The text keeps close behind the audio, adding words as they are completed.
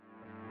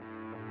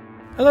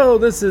Hello,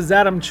 this is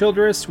Adam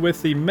Childress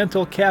with the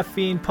Mental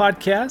Caffeine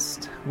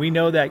Podcast. We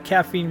know that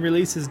caffeine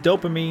releases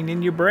dopamine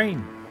in your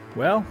brain.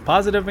 Well,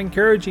 positive,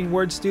 encouraging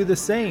words do the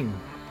same.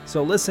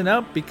 So listen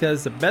up,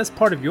 because the best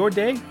part of your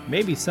day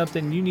may be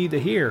something you need to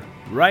hear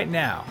right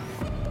now.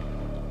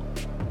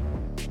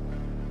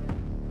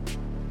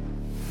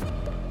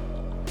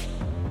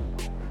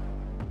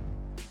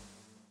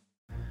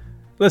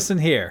 Listen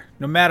here,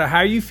 no matter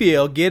how you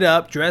feel, get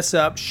up, dress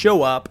up,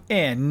 show up,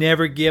 and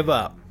never give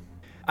up.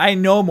 I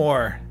know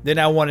more than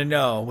I want to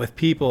know with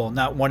people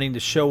not wanting to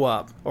show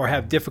up or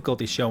have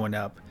difficulty showing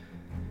up.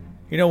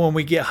 You know, when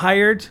we get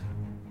hired,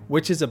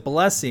 which is a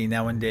blessing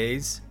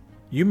nowadays,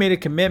 you made a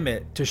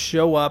commitment to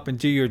show up and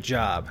do your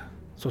job.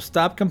 So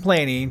stop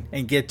complaining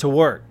and get to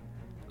work.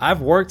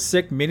 I've worked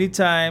sick many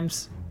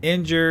times,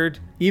 injured.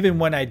 Even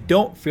when I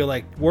don't feel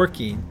like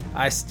working,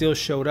 I still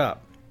showed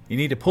up. You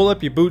need to pull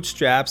up your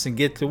bootstraps and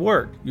get to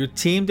work. Your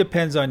team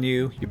depends on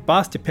you, your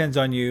boss depends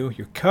on you,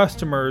 your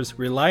customers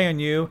rely on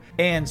you,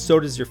 and so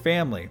does your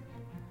family.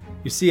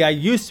 You see, I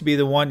used to be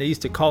the one that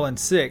used to call in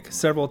sick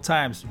several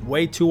times,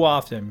 way too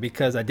often,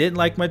 because I didn't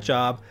like my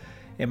job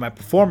and my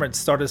performance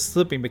started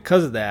slipping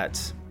because of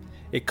that.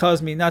 It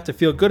caused me not to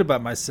feel good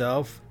about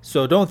myself,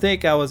 so don't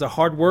think I was a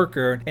hard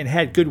worker and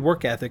had good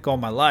work ethic all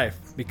my life,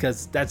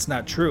 because that's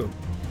not true.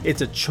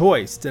 It's a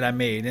choice that I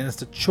made, and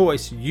it's a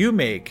choice you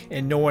make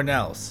and no one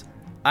else.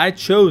 I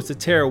chose to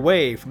tear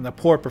away from the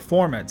poor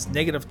performance,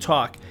 negative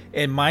talk,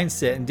 and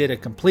mindset, and did a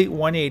complete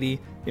 180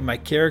 in my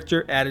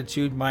character,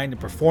 attitude, mind, and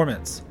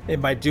performance.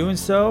 And by doing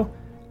so,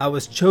 I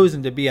was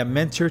chosen to be a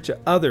mentor to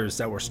others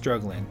that were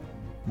struggling.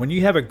 When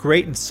you have a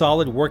great and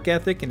solid work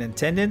ethic and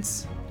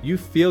attendance, you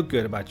feel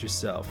good about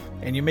yourself,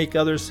 and you make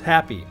others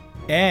happy.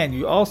 And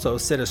you also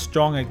set a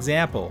strong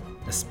example,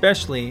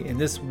 especially in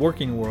this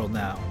working world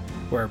now,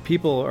 where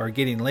people are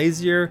getting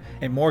lazier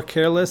and more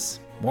careless,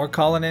 more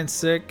calling in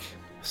sick.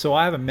 So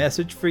I have a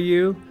message for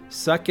you.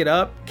 Suck it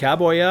up,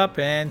 cowboy up,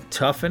 and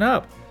toughen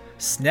up.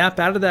 Snap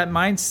out of that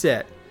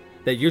mindset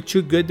that you're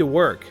too good to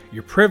work,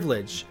 you're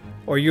privileged,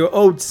 or you're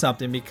owed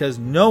something, because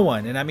no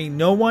one, and I mean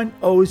no one,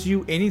 owes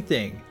you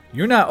anything.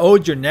 You're not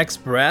owed your next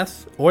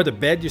breath or the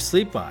bed you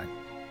sleep on.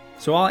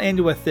 So I'll end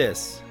with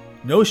this.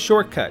 No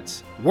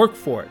shortcuts. Work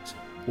for it.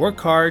 Work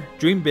hard,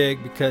 dream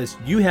big, because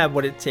you have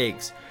what it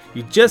takes.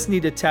 You just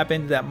need to tap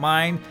into that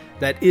mind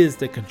that is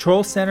the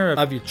control center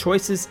of your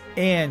choices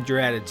and your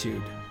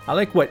attitude. I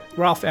like what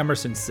Ralph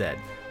Emerson said.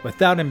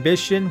 Without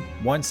ambition,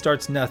 one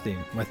starts nothing.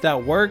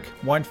 Without work,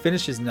 one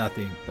finishes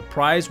nothing. The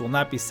prize will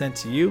not be sent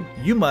to you.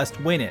 You must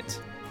win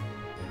it.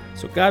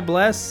 So God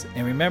bless,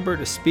 and remember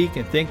to speak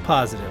and think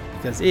positive,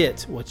 because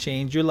it will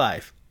change your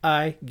life.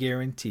 I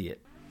guarantee it.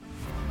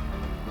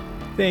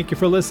 Thank you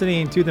for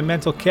listening to the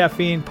Mental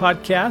Caffeine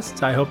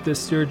Podcast. I hope this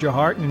stirred your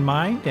heart and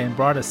mind and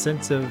brought a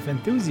sense of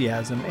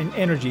enthusiasm and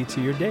energy to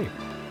your day.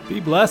 Be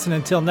blessed, and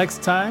until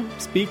next time,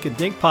 speak and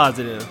think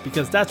positive,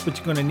 because that's what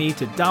you're going to need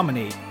to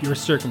dominate your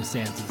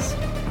circumstances.